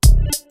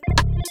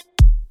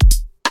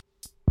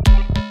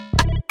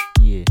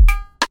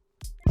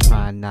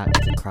trying not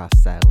to cross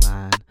that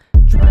line.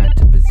 Trying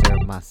to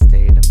preserve my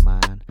state of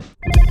mind.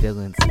 When the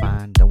feeling's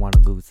fine, don't wanna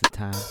lose the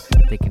time.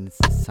 Thinking it's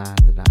a sign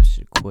that I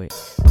should quit.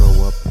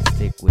 Grow up and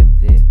stick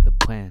with it, the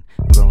plan.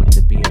 Growing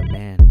to be a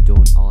man,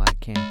 doing all I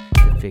can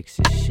to fix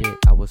this shit.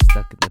 I was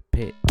stuck in the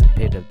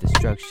pit of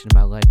destruction.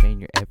 My life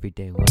ain't your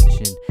everyday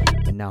luncheon,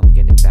 but now I'm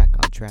getting back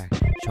on track.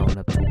 Showing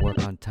up to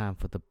work on time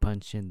for the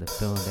punch-in, the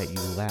feeling that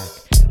you lack.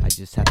 I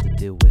just have to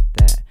deal with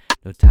that.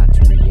 No time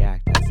to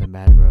react, as a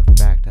matter of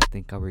fact, I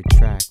think I'll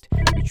retract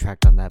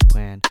on that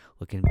plan.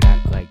 Looking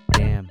back like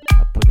damn,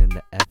 I put in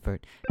the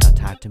effort. Now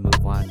time to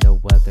move on, no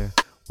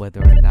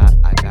whether or not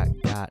I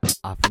got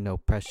offer no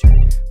pressure.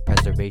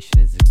 Preservation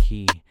is the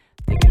key.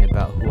 Thinking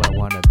about who I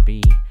wanna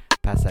be.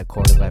 Past that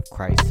quarter life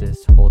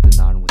crisis, holding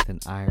on with an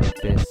iron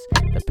fist.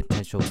 The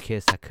potential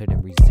kiss I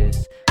couldn't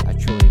resist. I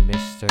truly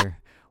missed her,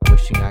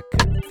 wishing I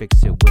could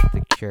fix it with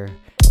the cure.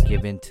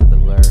 Give in to the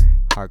lure,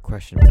 heart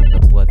crushing from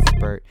the blood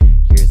spurt.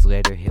 Years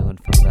later, healing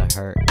from the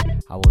hurt.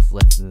 I was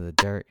left in the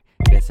dirt.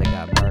 Guess I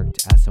got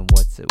murked, asking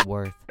what's it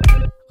worth.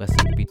 Lesson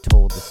to be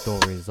told, the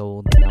story is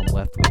old. Now I'm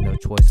left with no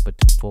choice but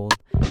to fold.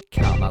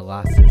 Count my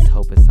losses,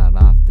 hope it's not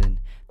often.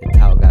 The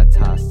towel got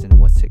tossed and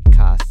what's it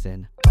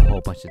costing? A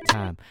whole bunch of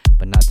time,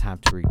 but not time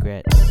to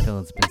regret. The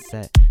feeling's been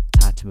set,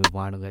 time to move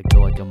on and let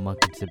go like a monk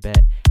in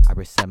Tibet. I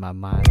reset my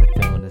mind,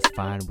 the feeling is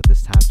fine with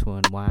this time to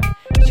unwind.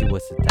 She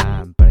was a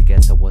dime, but I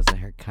guess I wasn't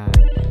her kind.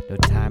 No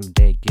time of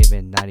day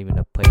given, not even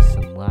a place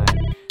in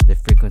line. The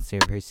frequency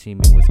of her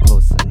seeming was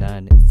close to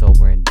none. It's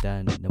over and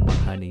done, no more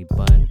honey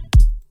bun.